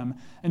against them,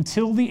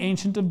 until the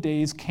Ancient of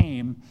Days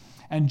came,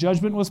 and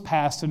judgment was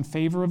passed in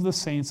favor of the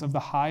saints of the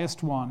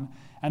highest one,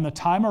 and the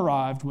time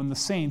arrived when the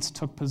saints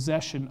took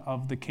possession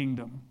of the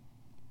kingdom.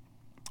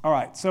 All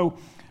right, so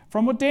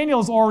from what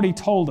Daniel has already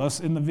told us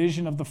in the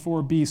vision of the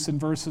 4 beasts in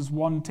verses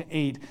 1 to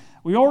 8,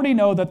 we already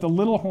know that the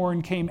little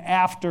horn came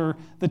after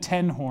the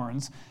 10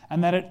 horns,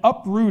 and that it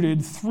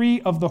uprooted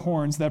 3 of the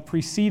horns that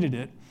preceded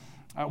it.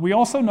 We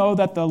also know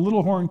that the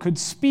little horn could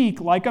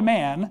speak like a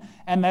man,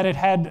 and that it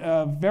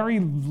had very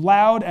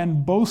loud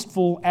and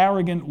boastful,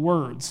 arrogant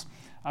words.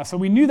 So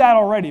we knew that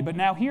already, but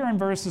now here in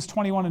verses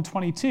 21 and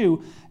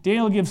 22,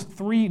 Daniel gives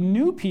 3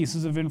 new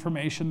pieces of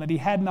information that he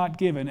had not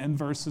given in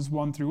verses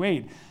 1 through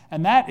 8.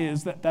 And that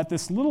is that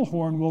this little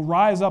horn will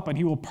rise up and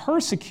he will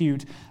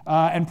persecute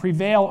and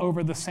prevail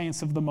over the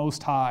saints of the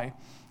Most High.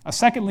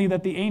 Secondly,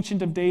 that the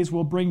Ancient of Days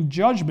will bring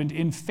judgment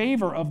in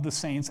favor of the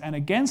saints and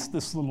against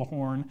this little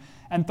horn.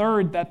 And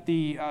third, that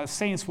the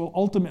saints will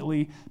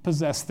ultimately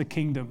possess the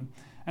kingdom.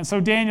 And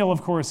so Daniel,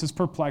 of course, is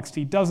perplexed.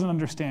 He doesn't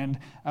understand.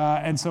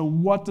 And so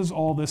what does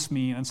all this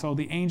mean? And so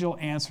the angel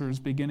answers,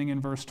 beginning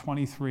in verse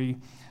 23.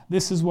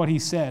 This is what he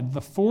said. The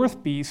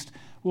 4th beast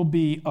will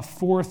be a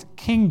 4th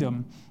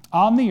kingdom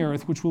on the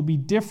earth, which will be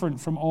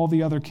different from all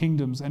the other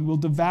kingdoms, and will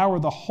devour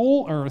the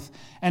whole earth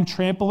and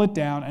trample it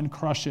down and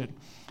crush it.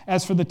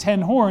 As for the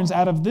 10 horns,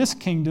 out of this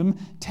kingdom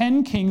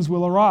 10 kings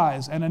will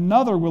arise, and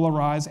another will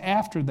arise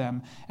after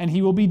them. And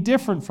he will be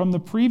different from the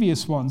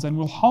previous ones, and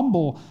will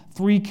humble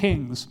 3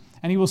 kings.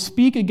 And he will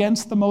speak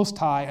against the Most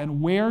High,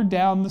 and wear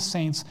down the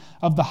saints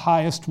of the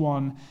Highest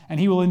One. And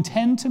he will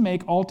intend to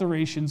make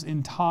alterations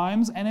in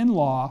times and in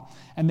law,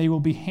 and they will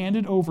be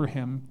handed over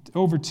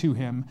to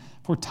him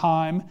for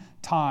time,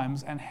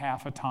 times, and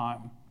half a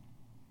time.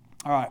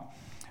 All right,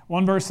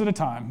 one verse at a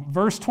time.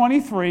 Verse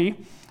 23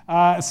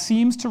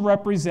 seems to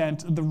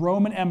represent the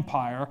Roman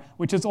Empire,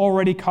 which has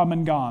already come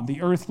and gone,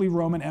 the earthly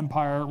Roman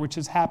Empire, which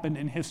has happened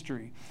in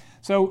history.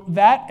 So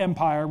that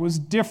empire was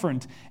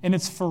different in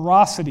its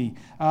ferocity.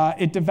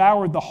 It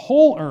devoured the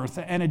whole earth,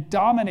 and it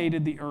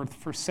dominated the earth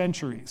for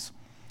centuries.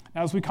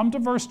 Now, as we come to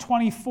verse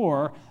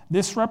 24,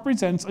 this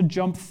represents a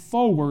jump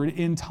forward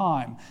in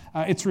time.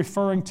 It's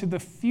referring to the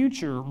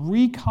future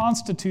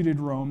reconstituted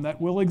Rome that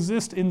will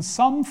exist in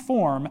some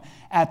form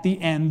at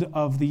the end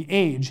of the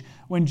age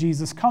when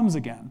Jesus comes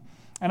again.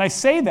 And I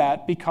say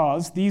that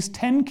because these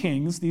 10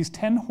 kings, these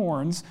 10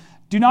 horns,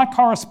 do not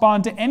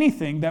correspond to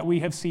anything that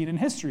we have seen in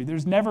history.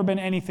 There's never been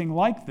anything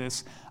like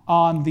this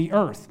on the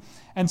earth.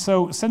 And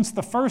so, since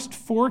the first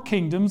 4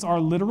 kingdoms are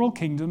literal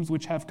kingdoms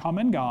which have come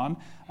and gone,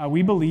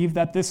 we believe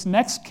that this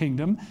next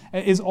kingdom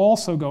is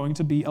also going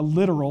to be a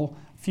literal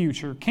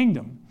future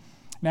kingdom.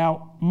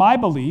 Now, my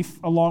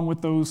belief, along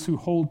with those who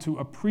hold to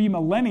a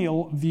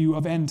premillennial view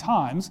of end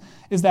times,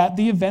 is that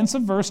the events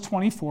of verse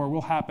 24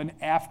 will happen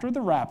after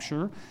the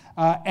rapture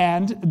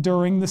and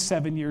during the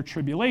 7-year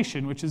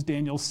tribulation, which is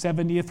Daniel's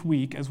 70th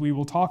week, as we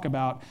will talk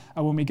about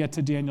when we get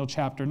to Daniel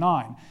chapter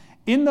 9.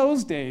 In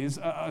those days,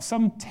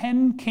 some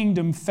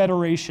 10-kingdom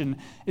federation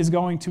is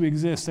going to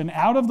exist, and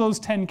out of those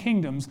 10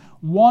 kingdoms,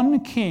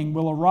 1 king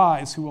will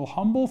arise who will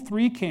humble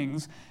 3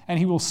 kings, and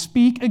he will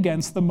speak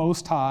against the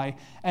Most High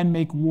and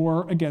make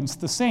war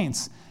against the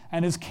saints.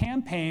 And his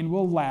campaign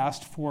will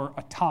last for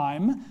a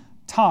time,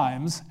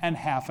 times, and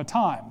half a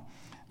time.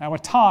 Now, a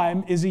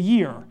time is a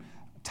year.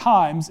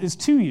 Times is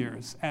 2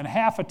 years, and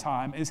half a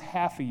time is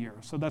half a year.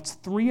 So that's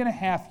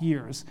 3.5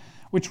 years,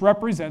 which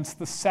represents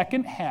the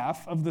second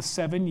half of the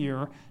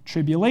 7-year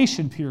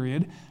tribulation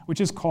period, which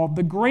is called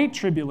the Great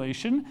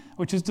Tribulation,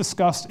 which is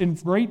discussed in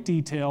great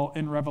detail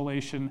in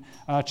Revelation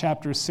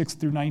chapters 6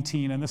 through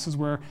 19. And this is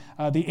where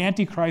the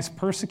Antichrist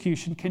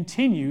persecution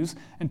continues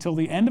until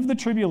the end of the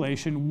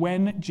tribulation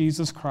when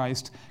Jesus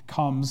Christ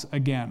comes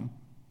again.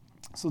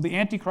 So the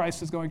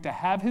Antichrist is going to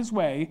have his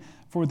way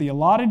for the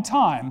allotted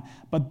time,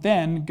 but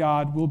then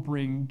God will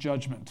bring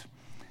judgment.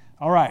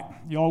 All right,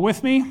 you all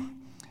with me?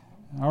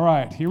 All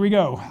right, here we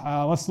go.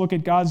 Let's look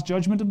at God's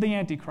judgment of the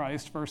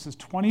Antichrist, verses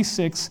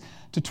 26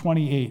 to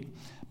 28.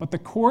 But the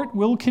court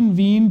will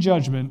convene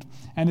judgment,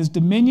 and his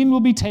dominion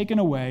will be taken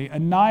away,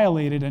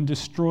 annihilated, and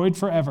destroyed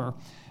forever.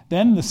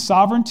 Then the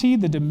sovereignty,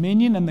 the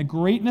dominion, and the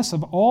greatness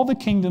of all the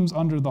kingdoms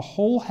under the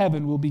whole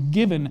heaven will be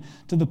given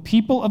to the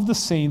people of the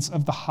saints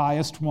of the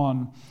Highest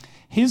One.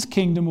 His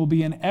kingdom will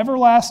be an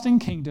everlasting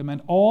kingdom,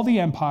 and all the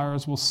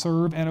empires will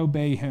serve and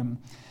obey him.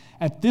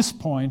 At this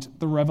point,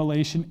 the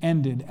revelation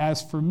ended.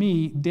 As for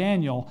me,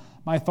 Daniel,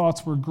 my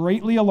thoughts were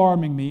greatly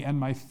alarming me, and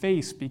my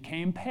face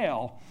became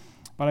pale,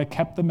 but I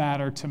kept the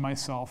matter to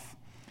myself.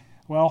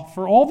 Well,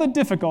 for all the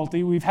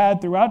difficulty we've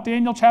had throughout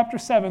Daniel chapter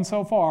 7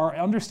 so far,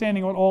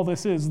 understanding what all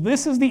this is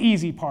the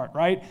easy part,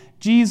 right?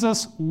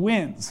 Jesus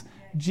wins.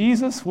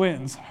 Jesus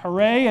wins.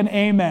 Hooray and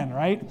amen,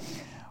 right?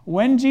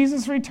 When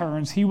Jesus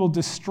returns, he will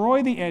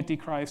destroy the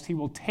Antichrist. He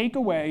will take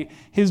away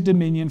his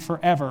dominion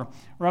forever.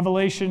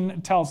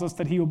 Revelation tells us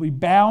that he will be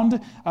bound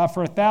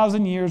for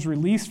 1,000 years,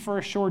 released for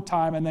a short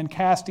time, and then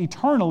cast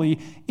eternally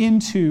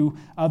into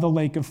the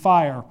lake of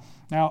fire.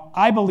 Now,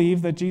 I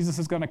believe that Jesus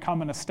is going to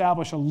come and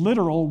establish a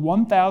literal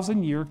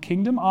 1,000-year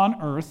kingdom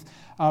on earth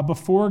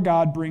before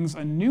God brings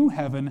a new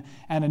heaven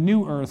and a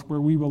new earth where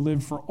we will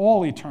live for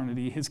all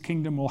eternity. His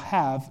kingdom will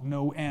have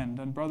no end.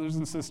 And brothers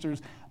and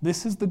sisters,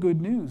 this is the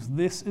good news.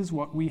 This is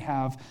what we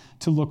have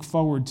to look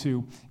forward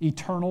to,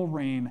 eternal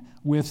reign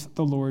with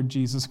the Lord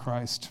Jesus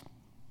Christ.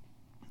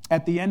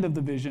 At the end of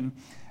the vision,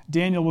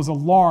 Daniel was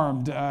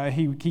alarmed.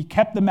 He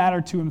kept the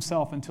matter to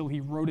himself until he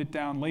wrote it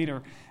down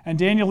later. And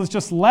Daniel is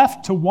just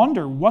left to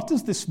wonder, what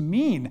does this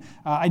mean?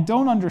 I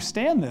don't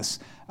understand this.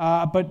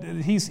 But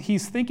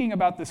he's thinking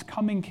about this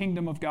coming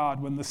kingdom of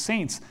God when the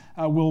saints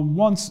will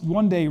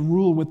one day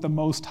rule with the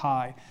Most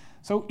High.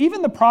 So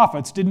even the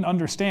prophets didn't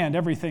understand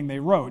everything they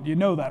wrote. You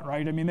know that,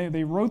 right? I mean,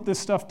 they wrote this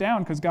stuff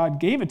down because God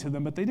gave it to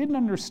them, but they didn't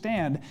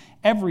understand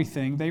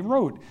everything they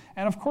wrote.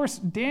 And of course,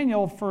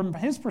 Daniel, from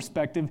his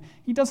perspective,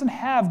 he doesn't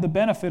have the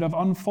benefit of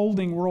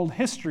unfolding world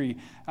history,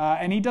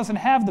 and he doesn't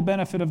have the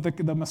benefit of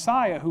the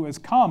Messiah who has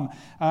come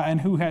and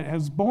who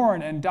has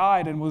born and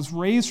died and was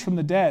raised from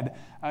the dead.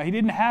 He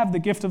didn't have the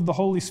gift of the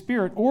Holy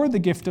Spirit or the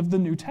gift of the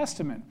New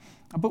Testament.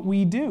 But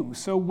we do.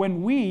 So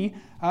when we,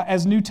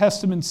 as New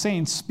Testament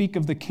saints, speak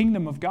of the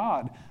kingdom of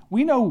God,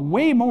 we know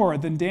way more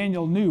than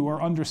Daniel knew or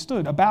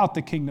understood about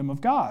the kingdom of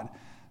God.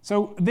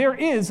 So there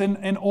is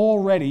an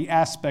already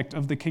aspect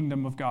of the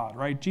kingdom of God,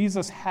 right?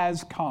 Jesus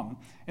has come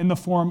in the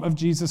form of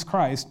Jesus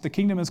Christ. The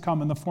kingdom has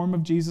come in the form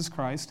of Jesus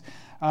Christ.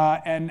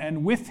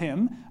 And with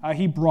him,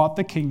 he brought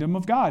the kingdom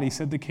of God. He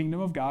said the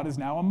kingdom of God is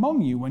now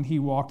among you when he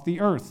walked the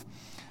earth.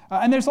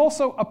 And there's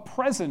also a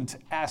present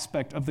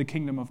aspect of the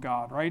kingdom of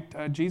God,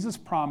 right? Jesus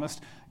promised,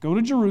 go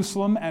to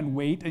Jerusalem and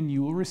wait and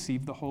you will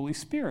receive the Holy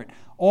Spirit.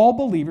 All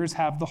believers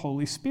have the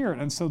Holy Spirit.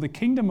 And so the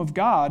kingdom of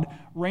God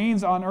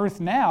reigns on earth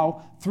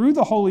now through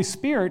the Holy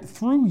Spirit,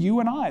 through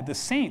you and I, the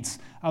saints.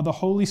 The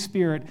Holy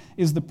Spirit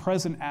is the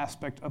present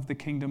aspect of the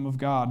kingdom of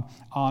God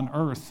on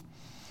earth.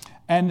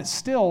 And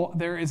still,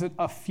 there is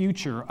a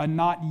future, a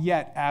not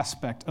yet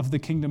aspect of the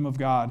kingdom of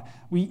God.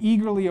 We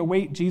eagerly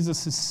await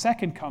Jesus'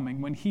 second coming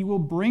when he will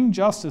bring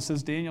justice,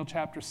 as Daniel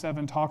chapter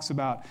 7 talks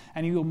about,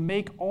 and he will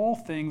make all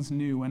things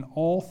new and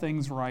all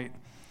things right.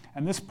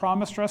 And this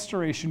promised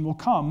restoration will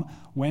come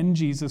when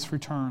Jesus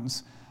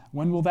returns.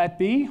 When will that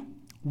be?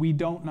 We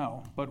don't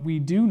know, but we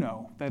do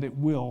know that it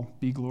will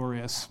be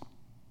glorious.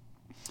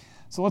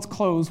 So let's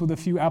close with a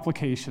few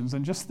applications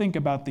and just think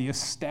about the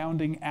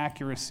astounding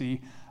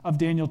accuracy of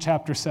Daniel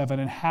chapter 7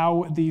 and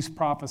how these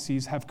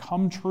prophecies have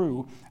come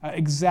true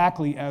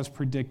exactly as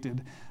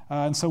predicted.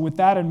 And so with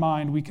that in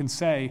mind, we can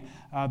say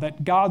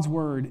that God's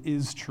word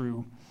is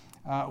true.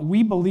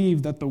 We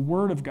believe that the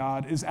word of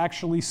God is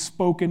actually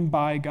spoken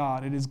by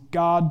God. It is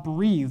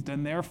God-breathed,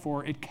 and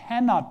therefore it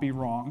cannot be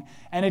wrong,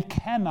 and it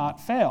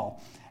cannot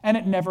fail. And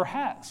it never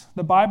has.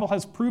 The Bible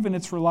has proven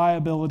its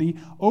reliability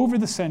over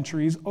the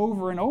centuries,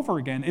 over and over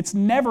again. It's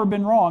never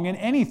been wrong in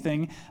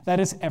anything that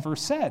it's ever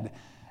said.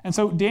 And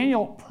so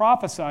Daniel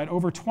prophesied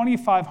over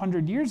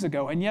 2,500 years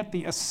ago, and yet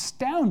the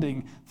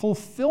astounding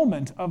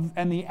fulfillment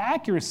and the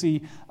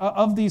accuracy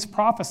of these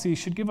prophecies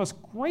should give us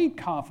great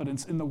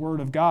confidence in the Word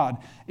of God.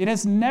 It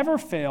has never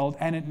failed,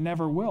 and it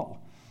never will.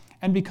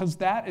 And because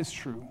that is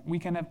true, we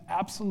can have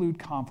absolute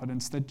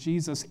confidence that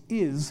Jesus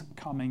is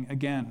coming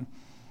again.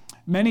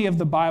 Many of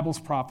the Bible's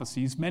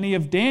prophecies, many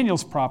of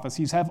Daniel's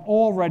prophecies have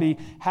already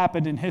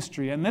happened in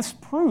history, and this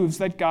proves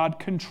that God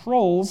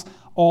controls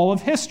all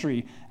of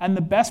history, and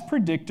the best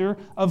predictor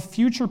of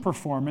future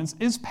performance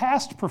is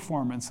past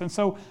performance. And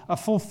so a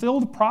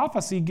fulfilled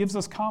prophecy gives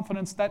us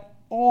confidence that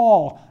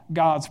all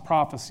God's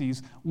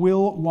prophecies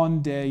will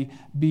one day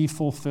be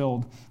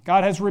fulfilled.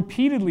 God has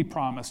repeatedly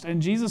promised,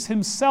 and Jesus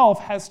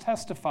himself has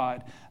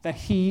testified that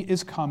he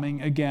is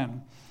coming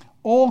again.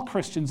 All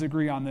Christians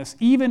agree on this,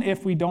 even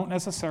if we don't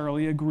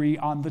necessarily agree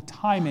on the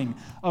timing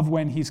of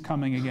when he's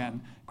coming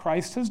again.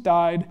 Christ has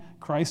died,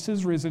 Christ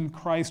has risen,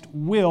 Christ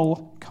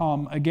will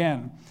come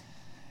again.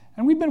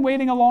 And we've been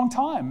waiting a long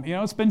time.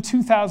 It's been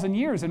 2,000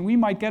 years, and we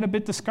might get a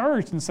bit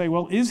discouraged and say,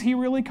 well, is he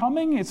really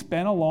coming? It's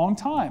been a long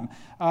time.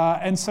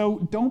 And so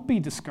don't be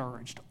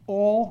discouraged.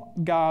 All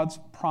God's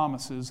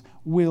promises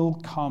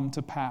will come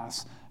to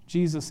pass.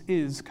 Jesus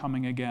is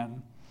coming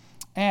again.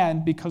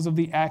 And because of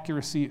the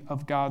accuracy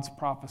of God's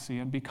prophecy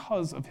and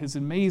because of his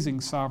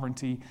amazing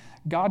sovereignty,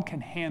 God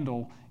can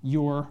handle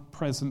your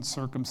present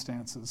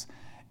circumstances.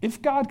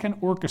 If God can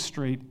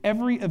orchestrate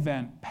every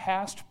event,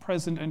 past,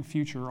 present, and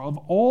future, of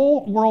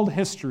all world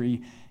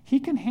history, he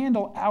can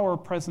handle our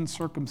present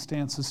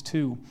circumstances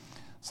too.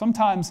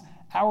 Sometimes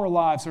our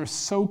lives are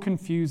so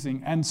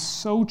confusing and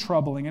so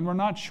troubling, and we're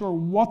not sure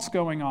what's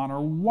going on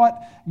or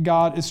what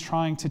God is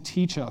trying to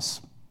teach us.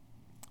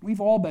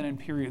 We've all been in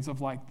periods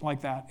of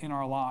like that in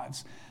our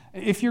lives.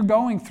 If you're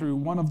going through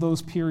one of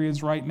those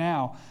periods right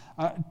now,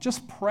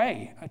 just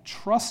pray,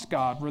 trust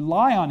God,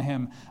 rely on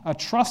him,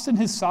 trust in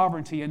his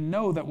sovereignty, and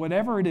know that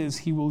whatever it is,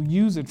 he will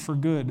use it for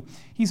good.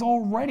 He's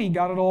already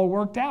got it all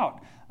worked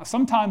out.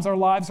 Sometimes our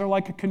lives are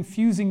like a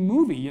confusing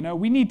movie.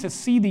 We need to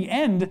see the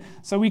end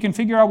so we can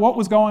figure out what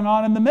was going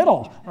on in the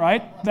middle,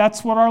 right?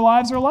 That's what our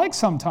lives are like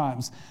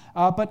sometimes.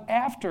 But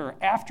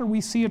after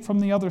we see it from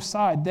the other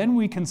side, then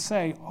we can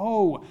say,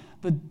 oh,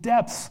 the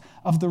depths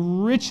of the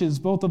riches,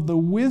 both of the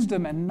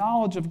wisdom and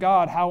knowledge of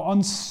God, how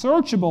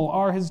unsearchable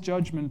are his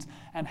judgments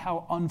and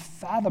how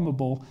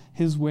unfathomable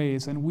his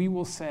ways. And we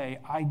will say,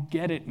 I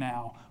get it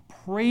now.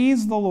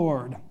 Praise the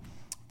Lord.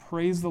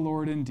 Praise the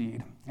Lord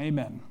indeed.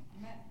 Amen.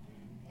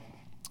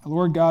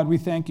 Lord God, we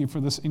thank you for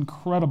this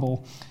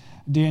incredible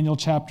Daniel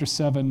chapter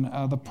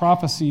 7, the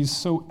prophecies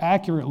so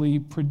accurately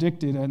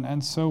predicted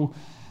and so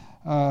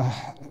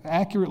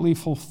accurately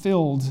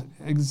fulfilled,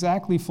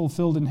 exactly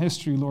fulfilled in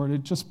history, Lord.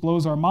 It just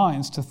blows our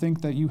minds to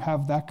think that you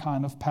have that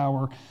kind of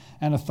power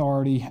and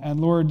authority. And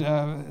Lord,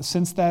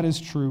 since that is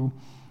true,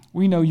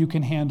 we know you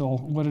can handle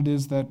what it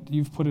is that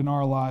you've put in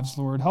our lives,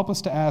 Lord. Help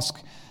us to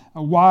ask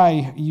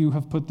why you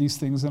have put these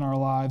things in our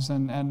lives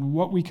and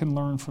what we can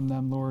learn from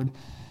them, Lord.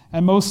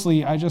 And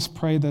mostly, I just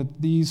pray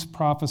that these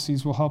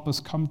prophecies will help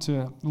us come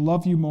to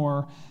love you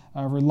more,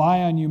 rely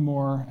on you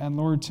more, and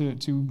Lord,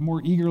 to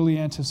more eagerly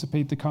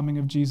anticipate the coming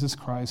of Jesus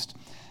Christ,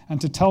 and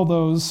to tell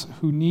those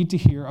who need to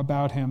hear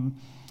about him,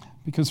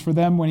 because for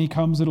them, when he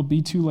comes, it'll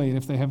be too late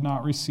if they have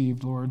not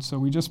received, Lord. So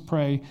we just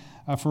pray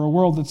for a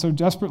world that so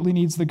desperately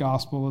needs the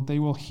gospel, that they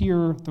will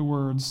hear the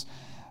words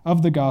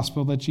of the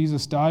gospel, that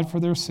Jesus died for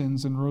their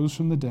sins and rose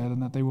from the dead,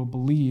 and that they will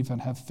believe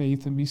and have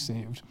faith and be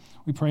saved.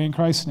 We pray in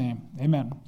Christ's name. Amen.